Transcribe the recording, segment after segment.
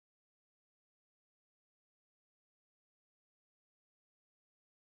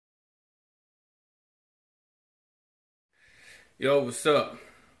Yo, what's up?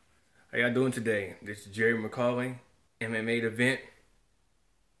 How y'all doing today? This is Jerry McCauley, MMA Event.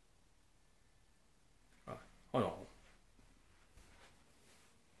 Hold on.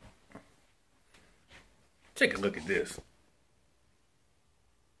 Take a look at this.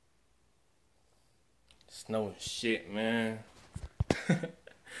 Snow and shit, man.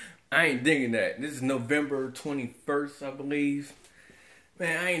 I ain't digging that. This is November 21st, I believe.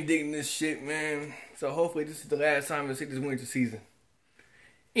 Man, I ain't digging this shit, man. So hopefully this is the last time I see this winter season.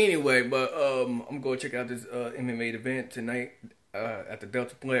 Anyway, but I'm going to check out this MMA event tonight at the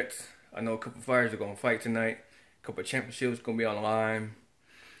Deltaplex. I know a couple fighters are going to fight tonight. A couple of championships going to be on the line.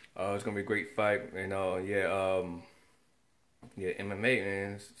 It's going to be a great fight. And MMA,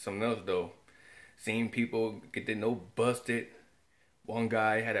 man, it's something else though. Seeing people get their nose busted. One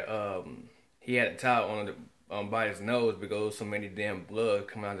guy had a towel on the by his nose because so many damn blood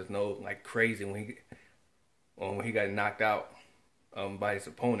coming out of his nose like crazy when he got knocked out by his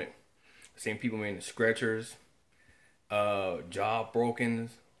opponent. Seen people in the stretchers, jaw broken,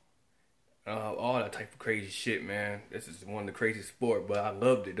 all that type of crazy shit, man. This is one of the craziest sports, but I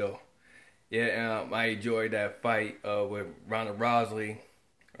loved it though. Yeah, I enjoyed that fight with Ronda Rousey.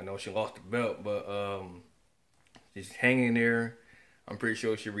 I know she lost the belt, but she's hanging there. I'm pretty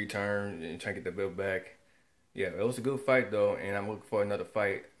sure she'll return and try to get the belt back. Yeah, it was a good fight though, and I'm looking for another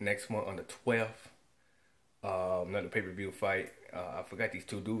fight next month on the 12th. Another pay-per-view fight. I forgot these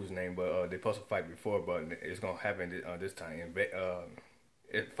two dudes' name, but they supposed to fight before, but it's gonna happen this time. The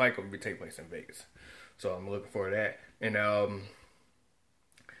fight gonna take place in Vegas, so I'm looking for that. And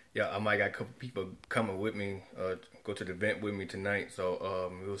yeah, I might got a couple people coming with me, go to the event with me tonight.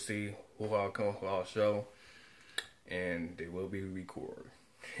 So we'll see who all come for our show, and they will be recorded.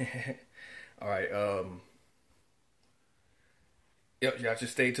 All right. Yep, y'all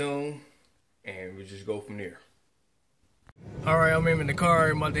just stay tuned, and we'll just go from there. All right, I'm in the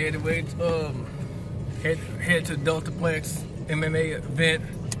car. I'm on the head to the Deltaplex MMA event.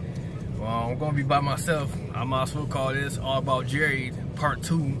 Well, I'm gonna be by myself. I might as well call this All About Jerry Part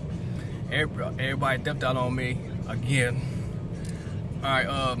 2. Everybody dipped out on me again. All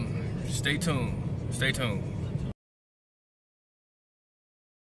right, stay tuned. Stay tuned.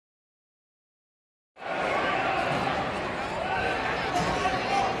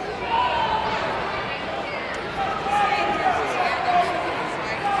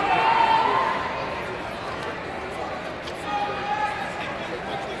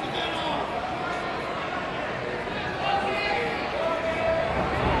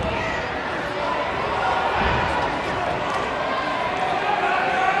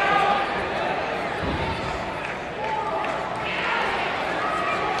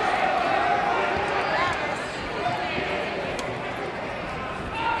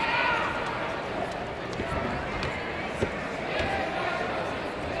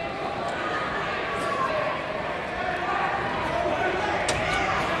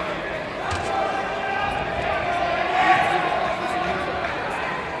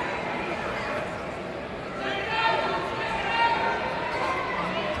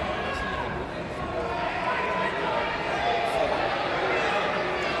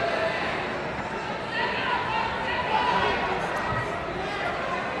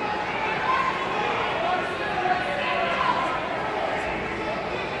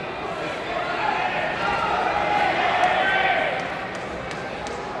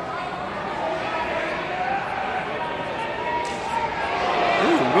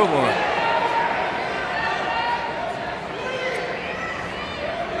 Good one.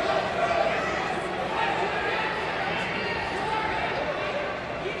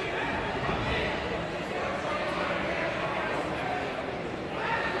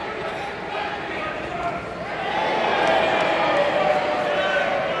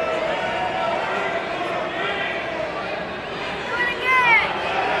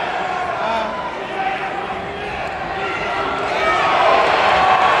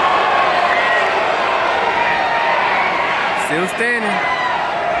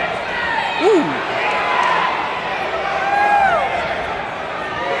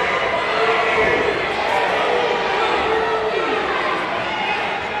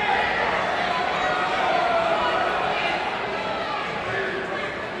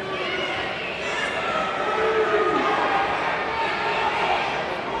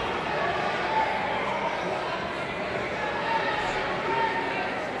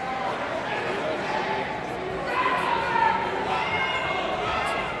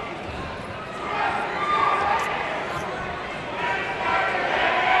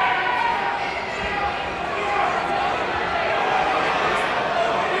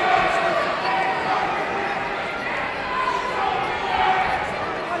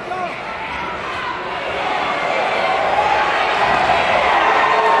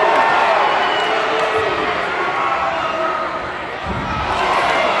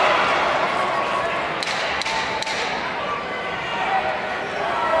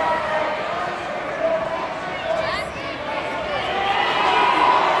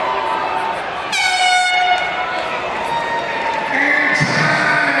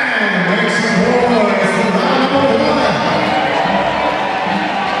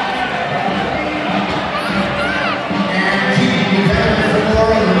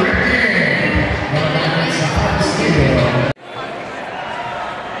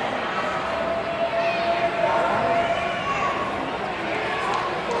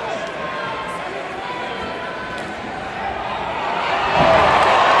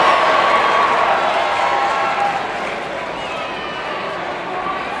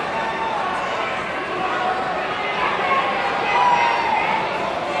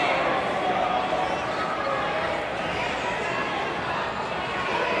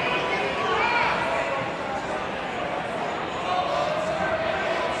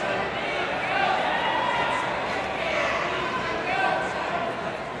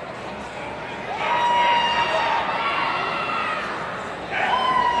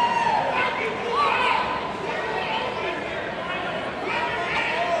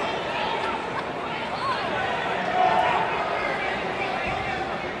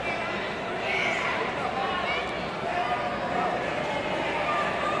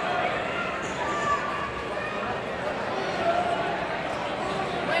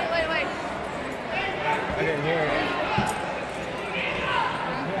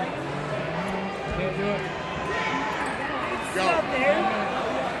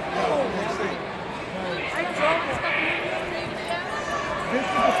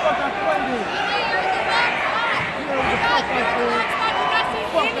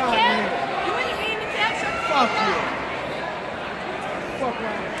 fuck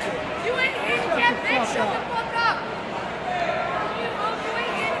around with you. You ain't handicapped, bitch. Shut the fuck up. You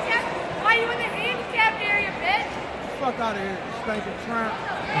ain't handicapped. Why you in the handicapped area, bitch? Fuck out of here, stinking tramp.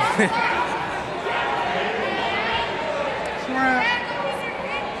 Tramp.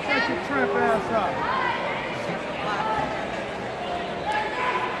 Shut your tramp ass up.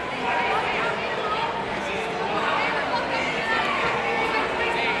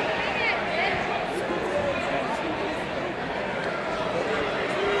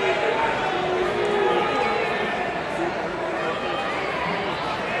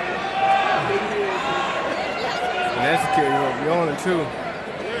 That's the kid, you're on it too.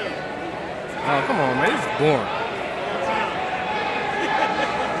 Oh, come on, man, this is boring.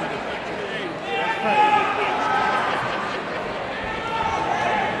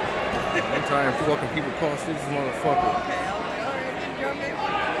 I'm tired of walking people across this motherfucker.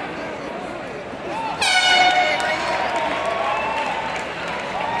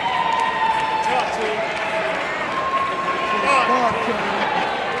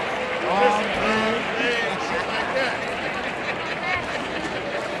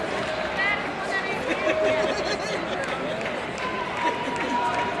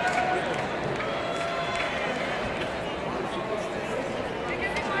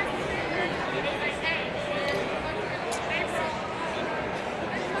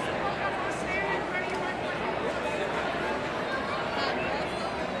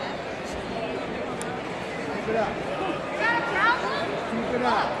 Keep it up. Keep it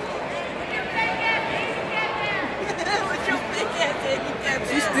up.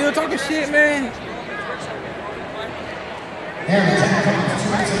 She's still talking shit, man. And the time comes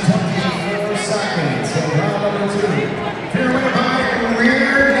 24 seconds. So round number 2. Here we by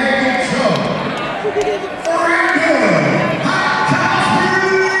rear naked choke.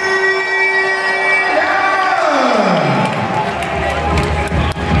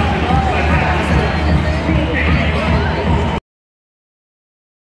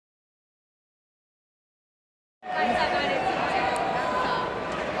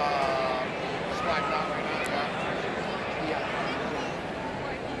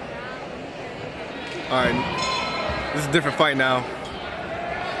 Alright, this is a different fight now.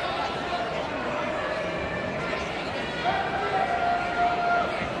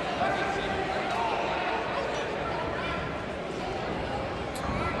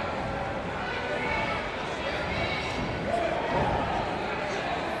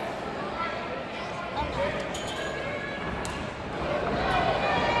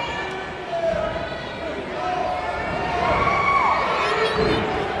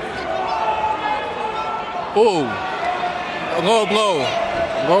 Ooh, low blow,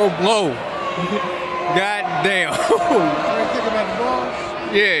 low blow. God damn. What do you think about the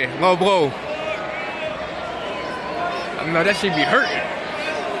balls? Yeah, low blow. I know that should be hurting.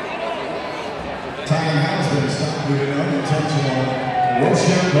 Time has been stopped with an unintentional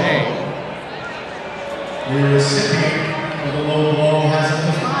Roshan blow. The recipient of the low blow has up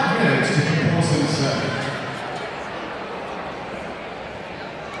to 5 minutes to compose himself.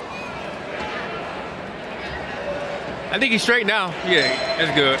 I think he's straight now. Yeah,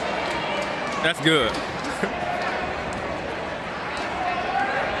 that's good. That's good.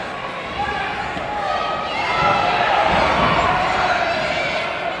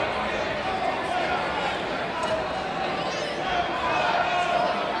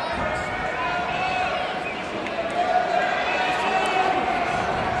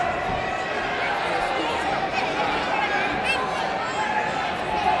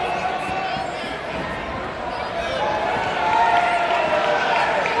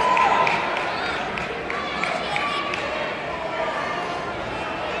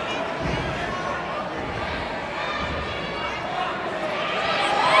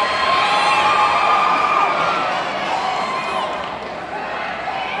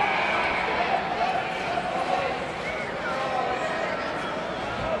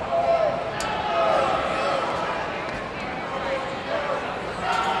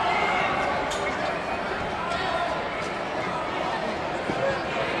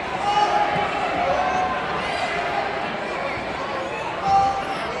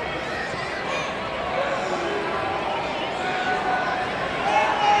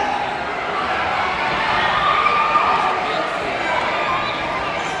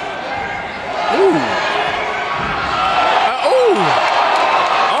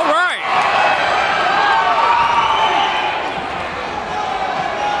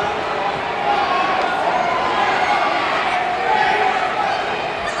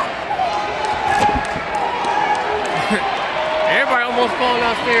 Everybody almost falling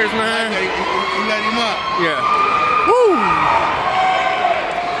downstairs, man. You let him up. Yeah. Woo!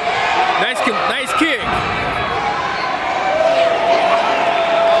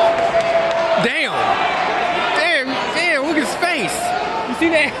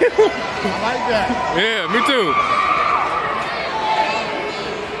 like that. Yeah, me too.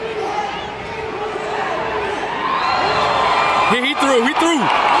 He threw. He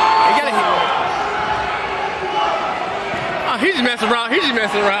got a hit. Oh, he's just messing around. He's just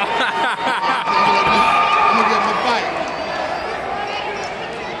messing around. I'm gonna give him a fight.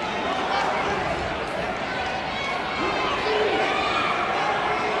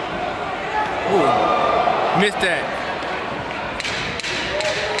 Ooh, missed that.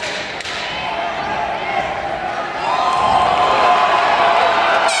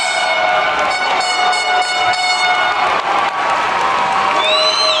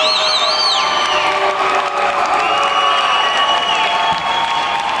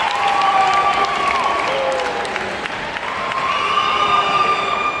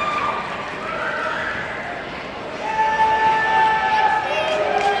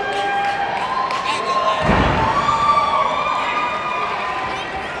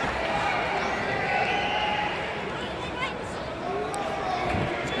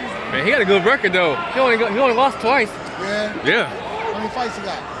 Man, he got a good record though. He only lost twice. Yeah. Yeah. How many fights he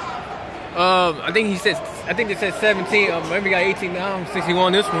got? I think they said 17. Maybe he got 18 now. Since he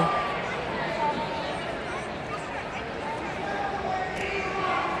won this one.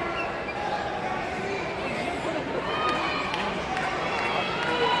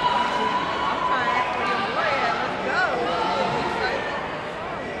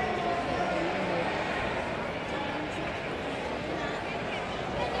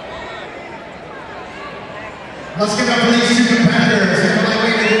 Let's give it up for these two competitors in the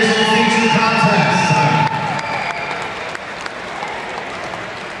lightweight division feature contest.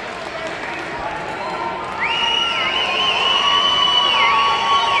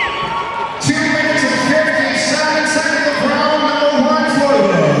 2 minutes and 57 seconds of round number 1 for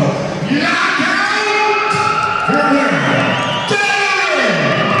the knockout for winner, David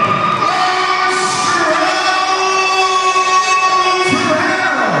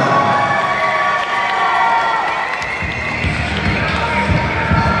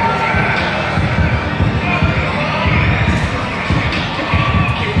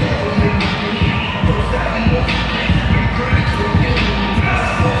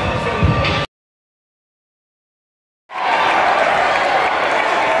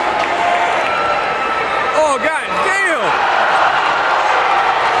Oh god damn!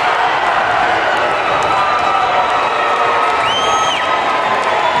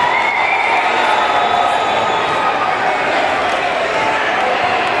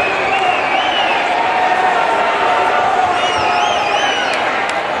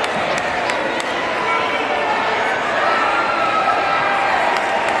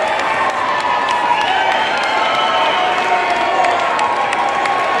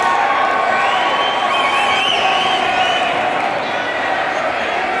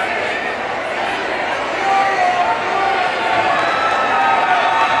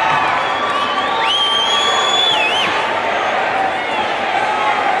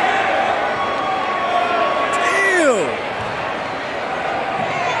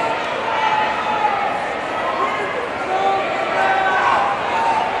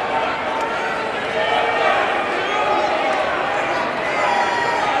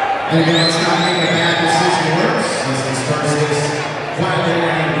 And again, let's not make a bad decision worse. Let's disperse this quietly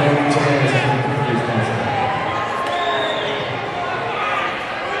and go to the previous contract.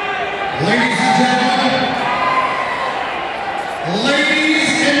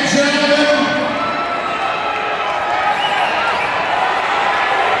 Ladies and gentlemen,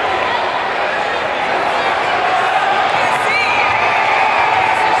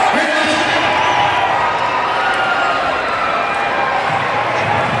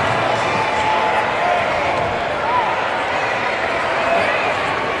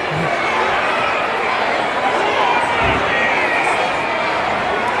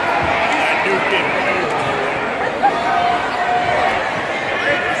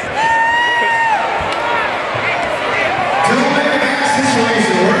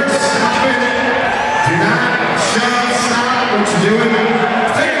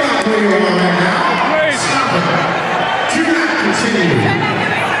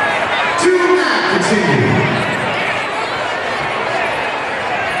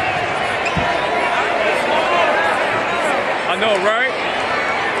 I know, right?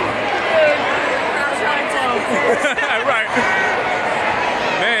 Right.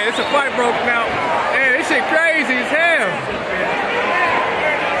 Man, it's a fight broken out. Man, this shit crazy as hell.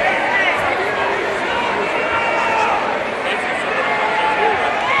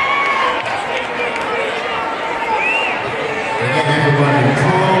 everybody,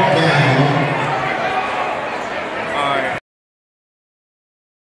 calm down.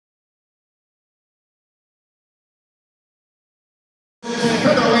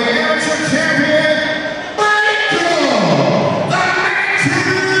 featherweight amateur champion, Michael, the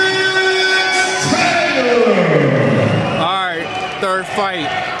Matrix Taylor. All right, third fight.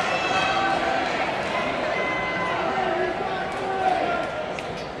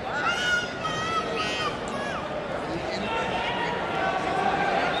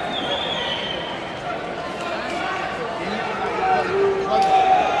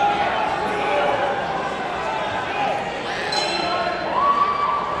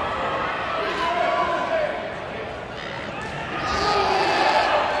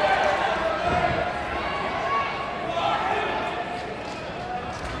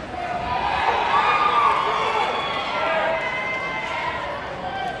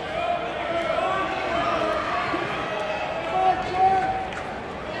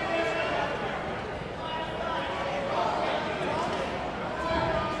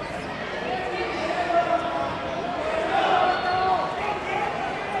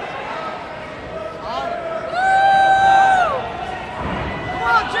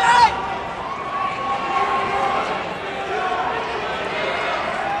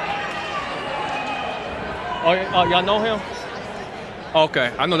 Oh, y'all know him?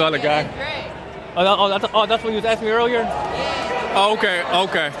 Okay, I know the other guy. Oh, that's what you was asking me earlier? Yeah. Oh,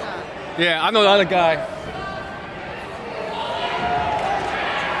 okay. Yeah, I know the other guy.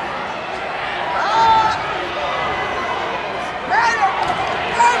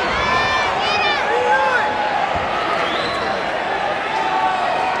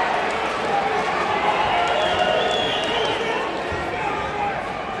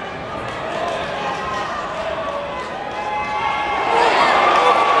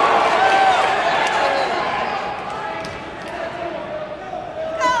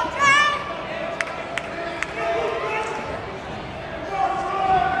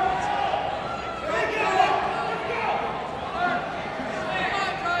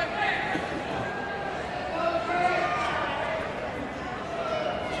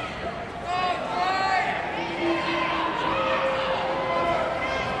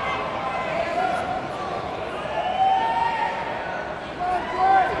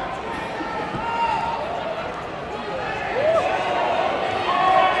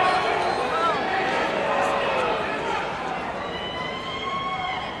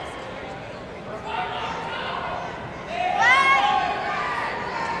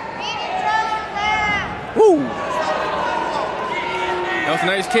 Woo! That was a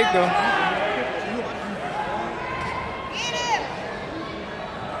nice kick, though.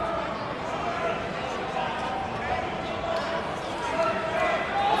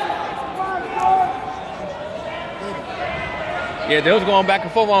 Yeah, they was going back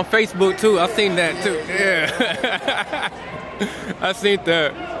and forth on Facebook, too. I seen that, too. Yeah. I seen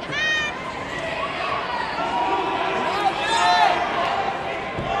that.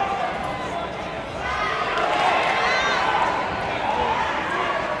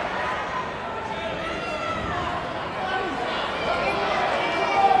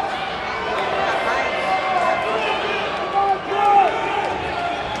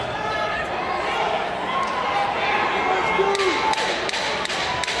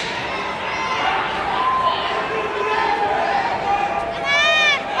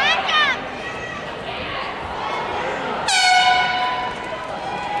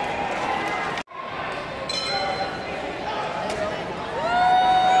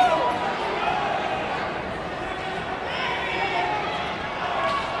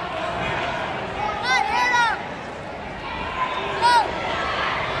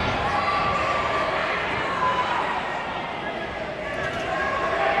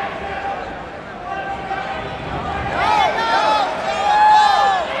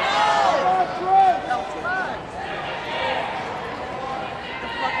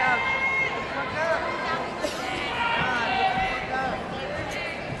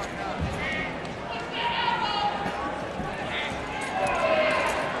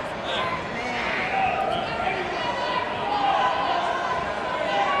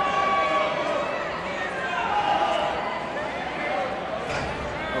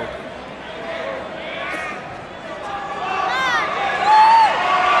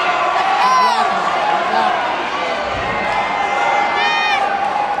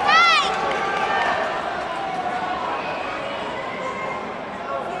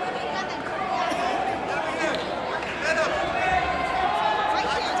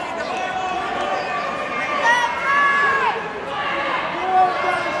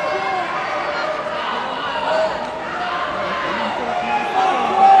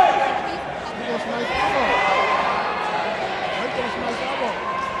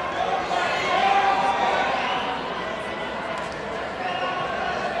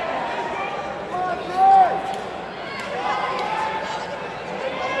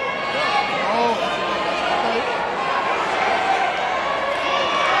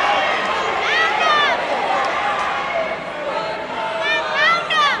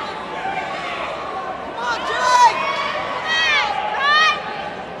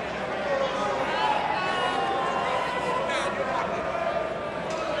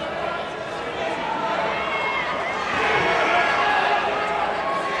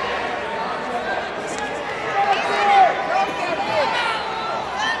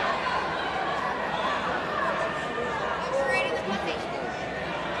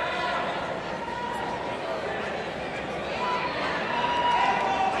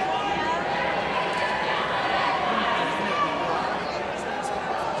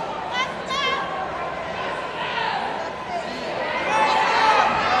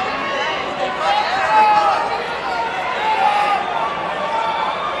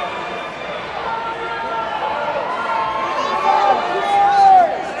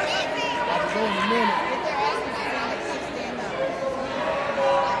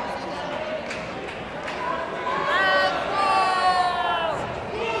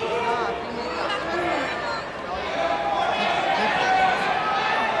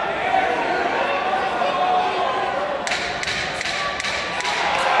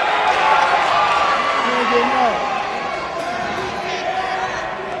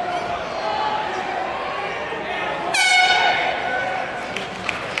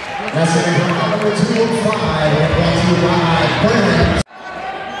 Wrestling number 205, and brought to you by Burns.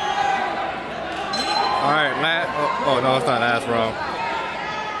 Alright, oh no, it's not last round.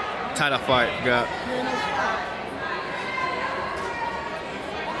 Title fight, got.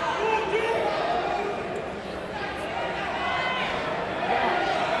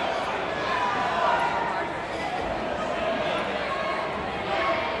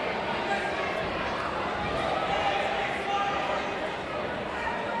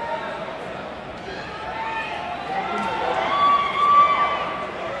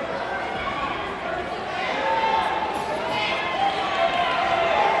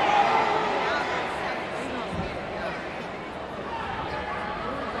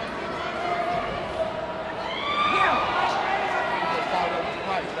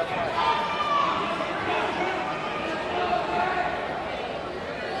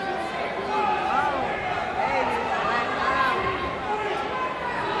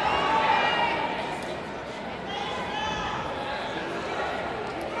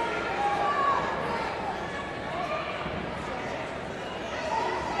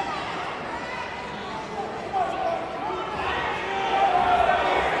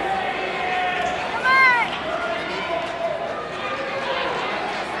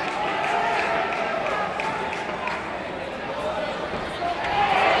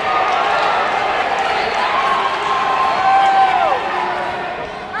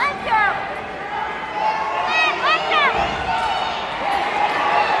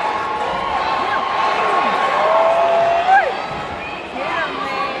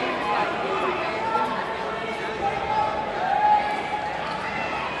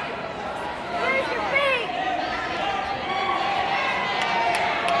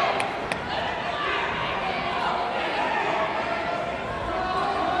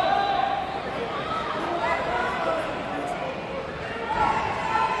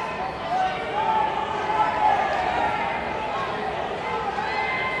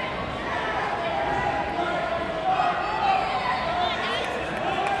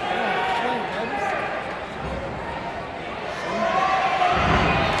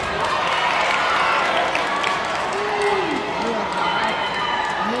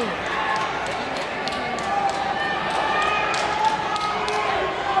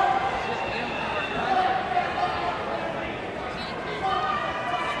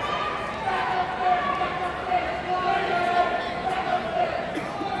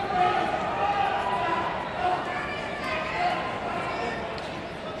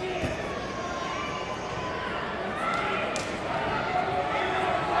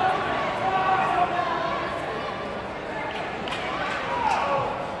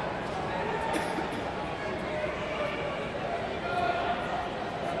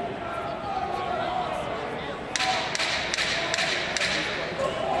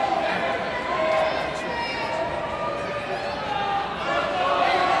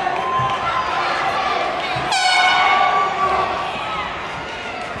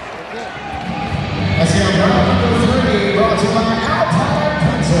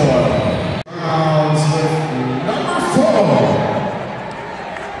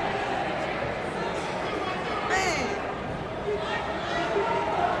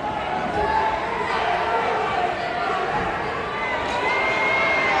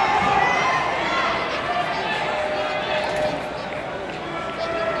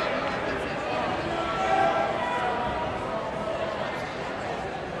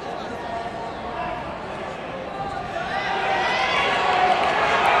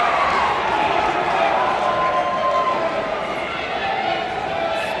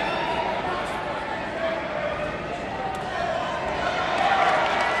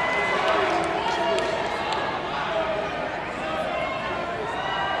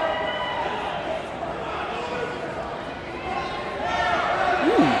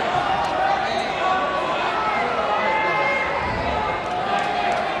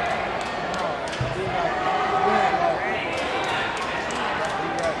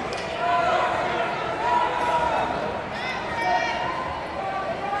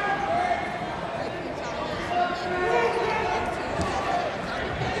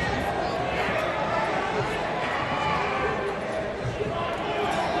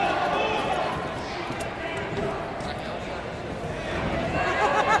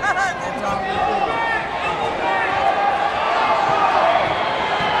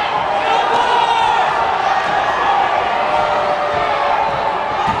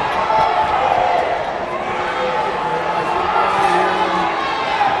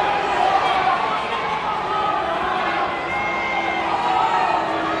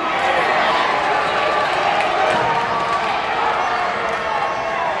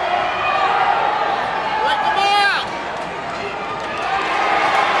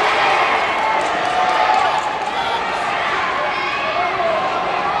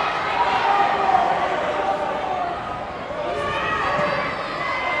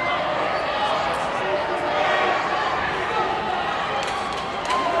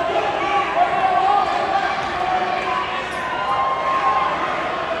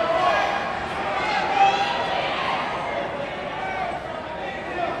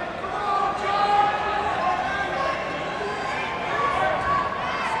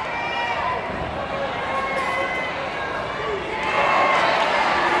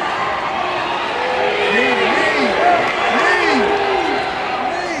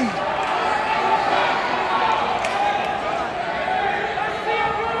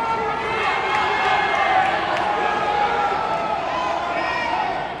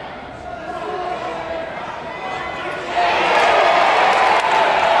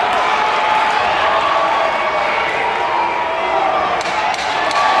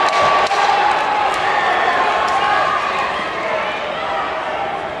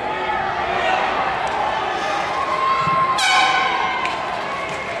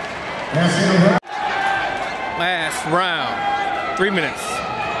 Last round. 3 minutes.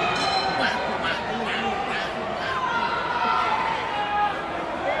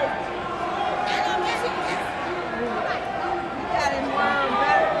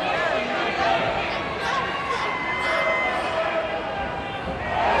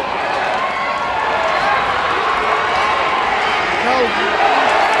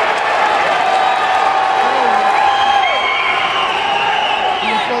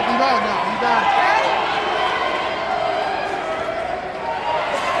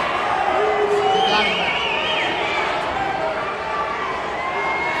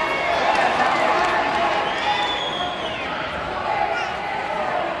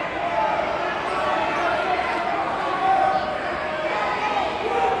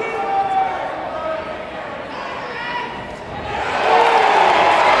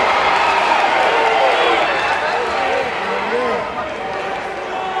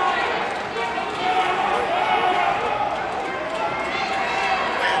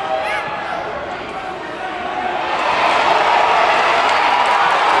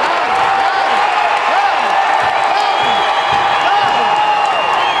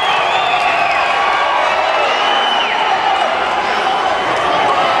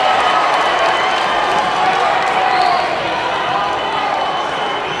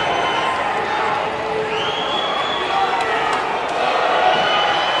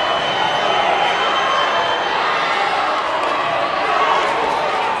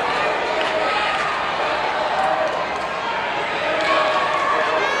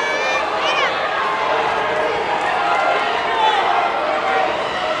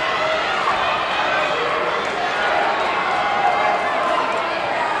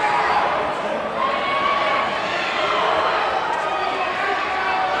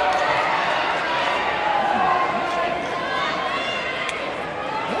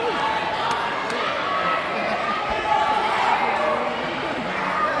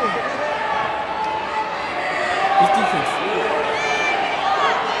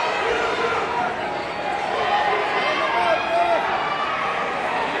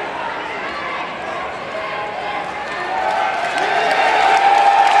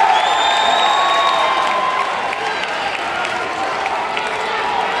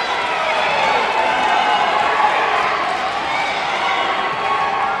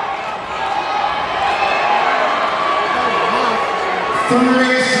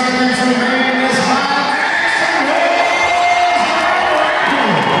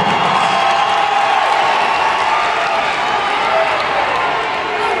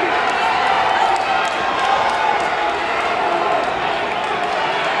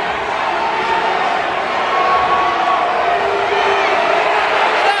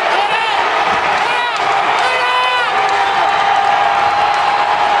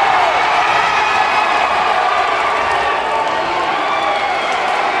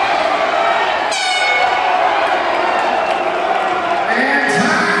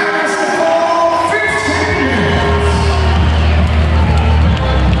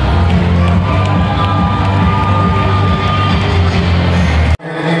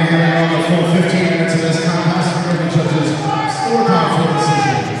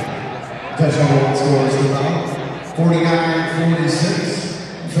 Touchdown scores the round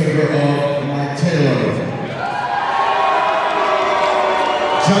 49-46 in favor of Mike Taylor.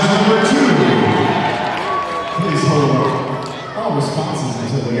 Judge number 2, please hold all responses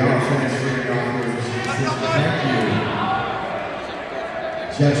until we are finished reading off your decision. Thank you.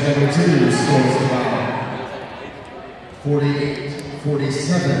 Judge number 2 scores the round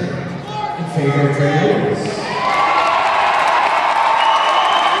 48-47 in favor of Taylor.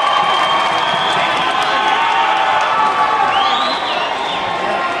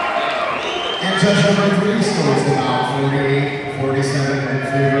 Judge number 3 scores the bout 48-47 in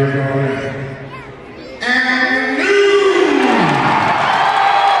favor of Norway. And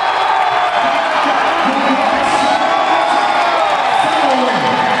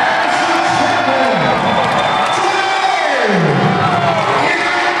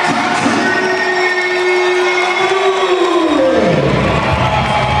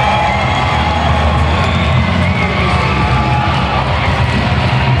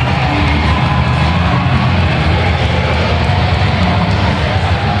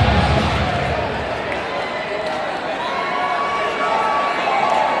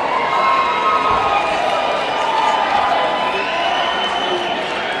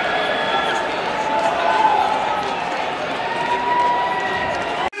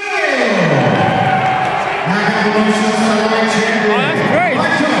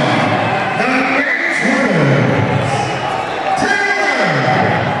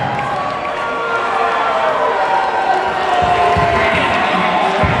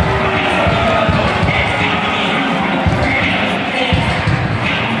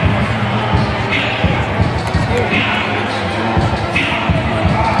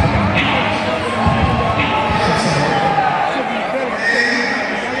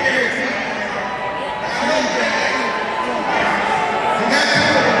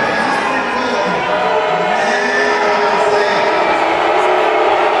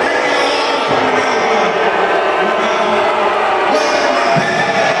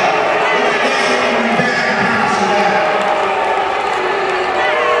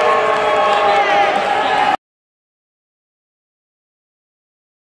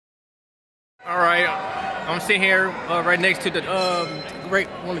All right, I'm sitting here right next to the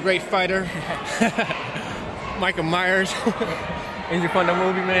one of the great fighter, Michael Myers. Is it from the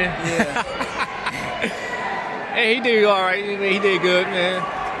movie, man? Yeah. Hey, he did all right. He did good, man.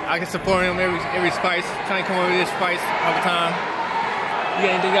 I can support him every fight. Trying to come over with his fights all the time. You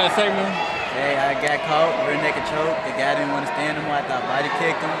got anything you gotta say, man? Hey, I got caught, rear naked choke. The guy didn't want to stand him. I thought body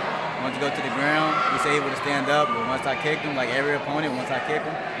kicked him. Wanted to go to the ground. He said he would stand up, but once I kicked him, like every opponent, once I kick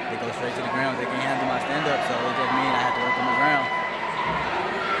him, they go straight to the ground. They can't handle my stand up, so it just means I have to work on the ground.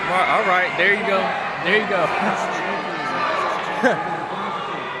 All right, there you go. There you go.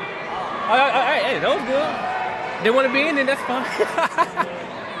 Hey, that was good. They want to be in there, that's fine.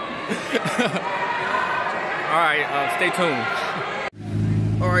 All right, stay tuned.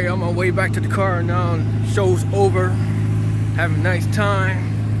 All right, I'm on my way back to the car now. Show's over. Having a nice time.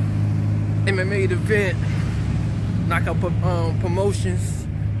 MMA Event. Knockout promotions.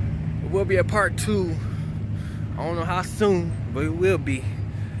 It will be a part 2. I don't know how soon, but it will be.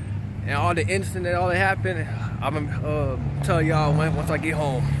 And all the incident that all that happened, I'm gonna tell y'all once I get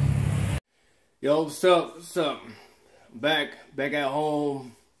home. Yo, what's up? What's up? Back at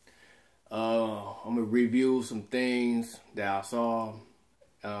home. I'm gonna review some things that I saw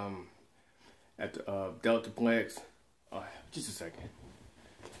at the Deltaplex. Just a second.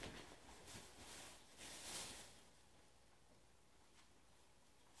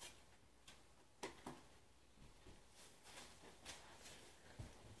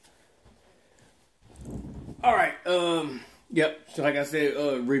 All right. Yep. So like I said,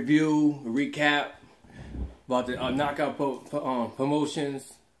 recap about the knockout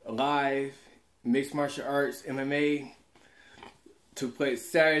promotions live mixed martial arts MMA took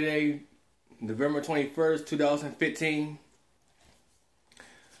place Saturday, November 21st, 2015. I'd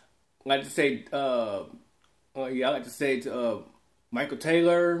like to say, I'd like to say to Michael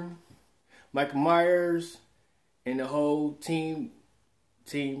Taylor, Michael Myers, and the whole team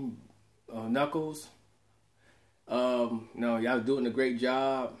Knuckles. No, y'all doing a great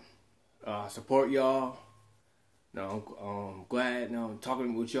job. Support y'all. No, I'm glad. No, I'm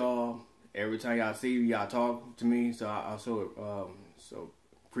talking with y'all every time y'all see me. Y'all talk to me, so I also so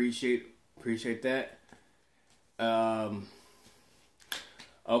appreciate that.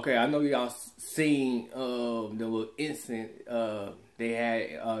 Okay, I know y'all seen the little incident they had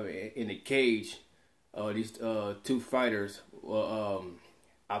in the cage. These 2 fighters. Well,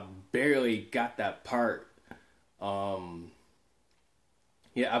 I barely got that part.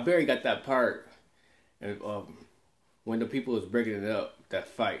 Yeah, I barely got that part. And when the people was breaking it up, that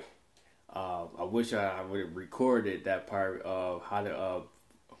fight. I wish I would have recorded that part of how the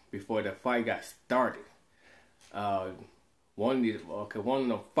before the fight got started. One of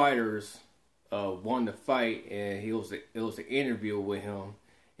the fighters won the fight, and it was an interview with him,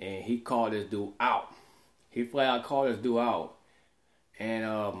 and he called this dude out. He flat out called this dude out,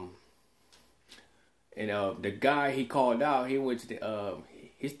 and the guy he called out, he went to the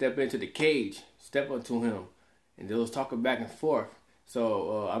he stepped into the cage, stepped onto him, and they was talking back and forth.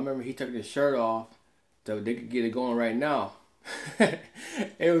 So I remember he took his shirt off so they could get it going right now.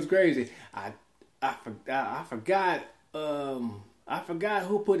 It was crazy. I forgot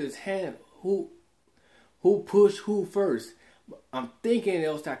who put his hand, who pushed who first. I'm thinking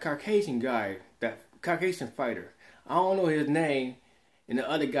it was that Caucasian guy, that Caucasian fighter. I don't know his name, and the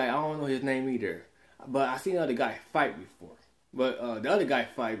other guy, I don't know his name either. But I seen the other guy fight before. But the other guy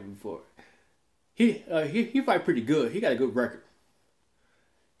fight before. He fight pretty good. He got a good record.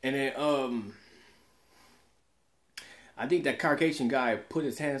 And then I think that Caucasian guy put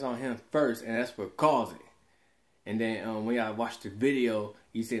his hands on him first, and that's what caused it. And then when I watched the video,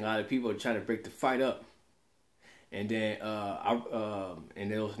 you see a lot of people trying to break the fight up. And then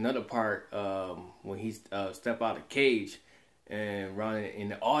and there was another part when he stepped out of the cage and running in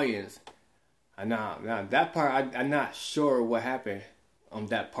the audience. Now that part, I'm not sure what happened on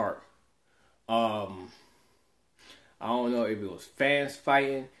that part. I don't know if it was fans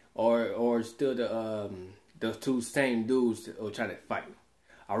fighting or still the 2 same dudes that were trying to fight.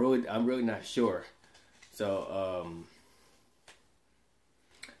 I'm really not sure. So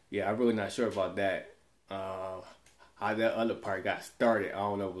yeah, I'm really not sure about that. How that other part got started, I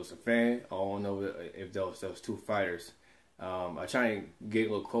don't know if it was a fan. I don't know if those 2 fighters. I try to get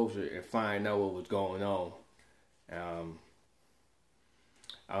a little closer and find out what was going on.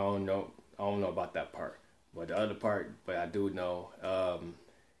 I don't know about that part, but the other part, but I do know.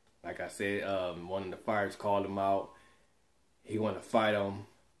 Like I said, one of the fighters called him out. He wanted to fight him,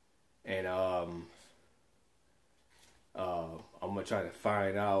 and I'm gonna try to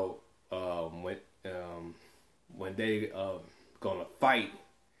find out when they gonna fight.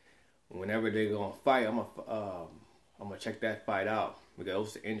 whenever they're gonna fight, I'm gonna check that fight out because it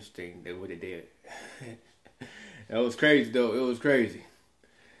was interesting what they did. It was crazy though. It was crazy.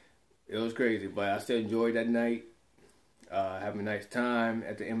 It was crazy, but I still enjoyed that night. Having a nice time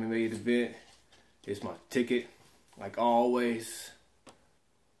at the MMA event. It's my ticket, like always.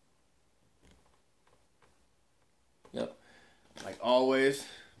 Yep, like always.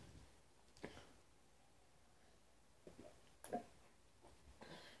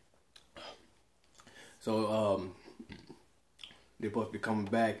 So they're supposed to be coming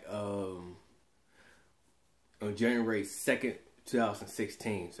back on January 2nd,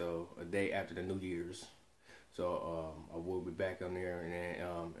 2016. So a day after the New Year's. So I will be back on there,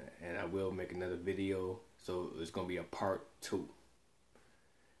 and I will make another video. So it's gonna be a part 2.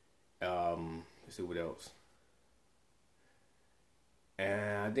 Let's see what else.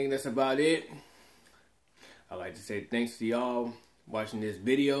 And I think that's about it. I'd like to say thanks to y'all watching this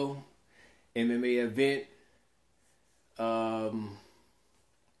video. MMA event.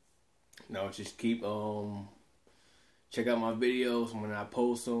 No, just keep check out my videos when I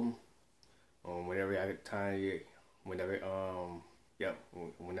post them. Whenever I get time, whenever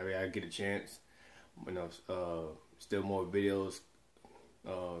I get a chance. You know, still more videos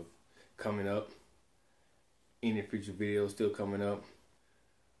coming up. Any future videos still coming up.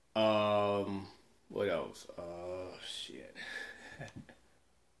 What else? Shit.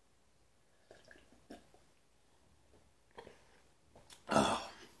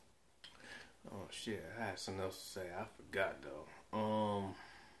 Oh shit! I had something else to say. I forgot though.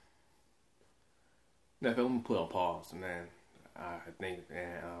 Let me put on pause, and then I think,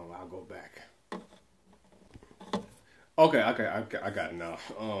 and I'll go back. Okay, I got it now.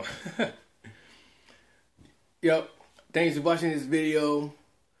 Yep. Thanks for watching this video.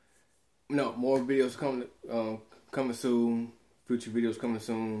 No, more videos coming soon. Future videos coming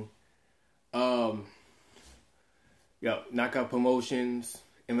soon. Yep. Knockout Promotions,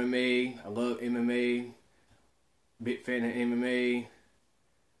 MMA. I love MMA. Big fan of MMA.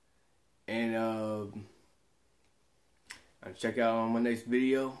 And I'll check out my next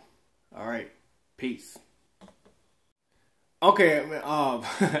video. Alright. Peace. Okay,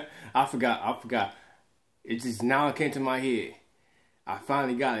 I forgot. It just now came to my head. I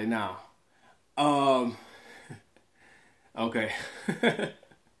finally got it now. Okay.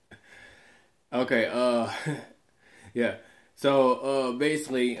 Okay, yeah. So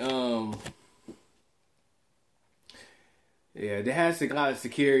basically, yeah, there has a lot of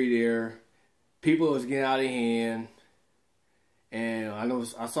security there. People was getting out of hand, and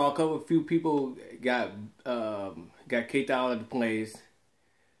I saw a few people got kicked out of the place,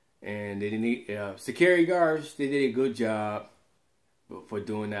 and they didn't need security guards. They did a good job for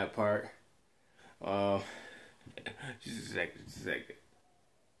doing that part. Just a second.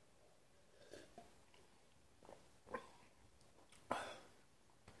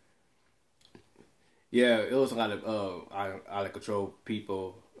 Yeah, it was a lot of out of control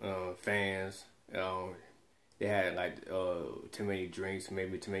people, fans. They had like too many drinks,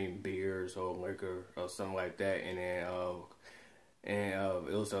 maybe too many beers or liquor or something like that, and then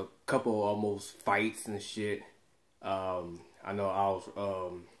it was a couple almost fights and shit. I know I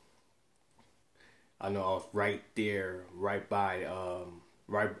was right there, right by I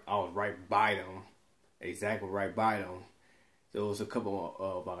was right by them, exactly right by them. There was a couple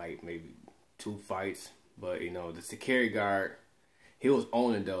of like maybe 2 fights, but you know the security guard, he was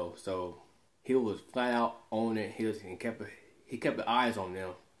on it though, so he was flat out on it. He kept the eyes on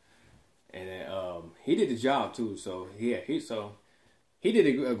them, and then, he did the job too. So yeah, he did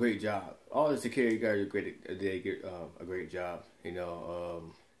a great job. All the security guards did a great job. You know,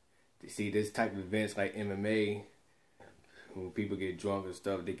 to see this type of events like MMA, when people get drunk and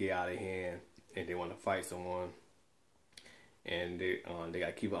stuff, they get out of hand and they want to fight someone, and they got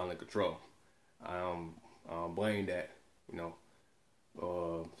to keep it under control. I don't blame that, you know,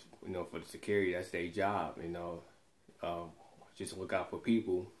 for the security. That's their job, you know. Just look out for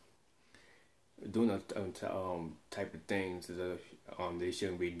people doing type of things that they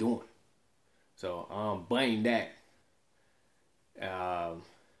shouldn't be doing. So I don't blame that. I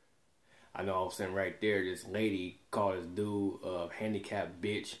know I was sitting right there. This lady called this dude a handicapped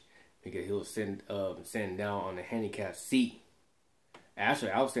bitch because he was sitting down on the handicapped seat.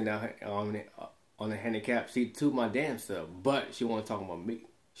 Actually, I was sitting down on the handicapped seat to my damn self, but she wasn't talking about me.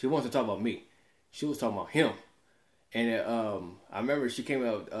 She wants to talk about me. She was talking about him. And I remember she came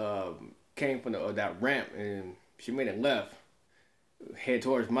from that ramp, and she made a left, head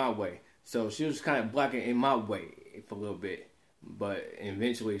towards my way. So she was kind of blocking in my way for a little bit, but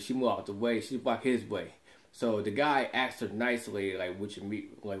eventually she moved out the way. She blocked his way. So the guy asked her nicely, like, would you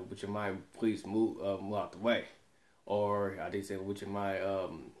mind please move out the way? Or I did say, would you mind,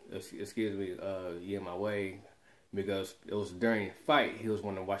 excuse me, get in my way? Because it was during the fight. He was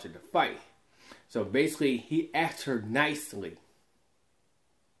wanting to watch the fight. So basically, he asked her nicely.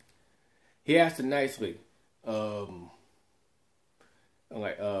 He asked her nicely.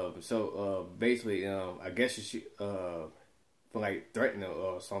 Basically, I guess she, for like threatening her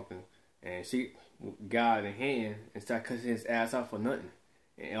or something. And she got in hand and started cutting his ass off for nothing.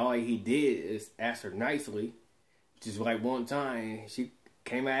 And all he did is ask her nicely. Just like one time, she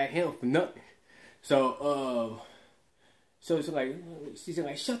came at him for nothing. So it's like, she said,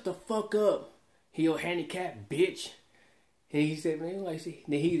 like, shut the fuck up, you handicapped bitch. And he said, man, like,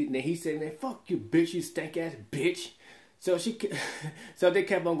 then he said, man, fuck you, bitch, you stank ass bitch. So they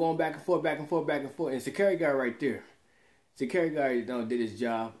kept on going back and forth, back and forth, back and forth. And security guy right there, security guy did his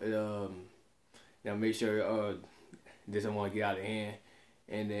job. Now make sure doesn't want to get out of hand.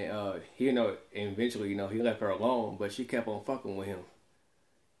 And then he, eventually, he left her alone, but she kept on fucking with him.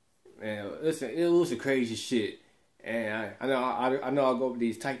 And listen, it was the crazy shit. And I know I go to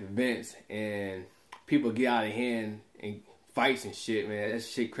these type of events and people get out of hand and fights and shit, man. That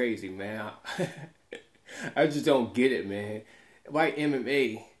shit crazy, man. I just don't get it, man. Why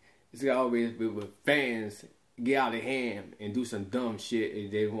MMA is always with fans get out of hand and do some dumb shit and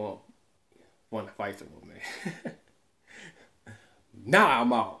they want to fight someone, man. Now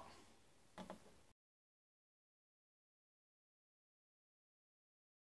I'm out.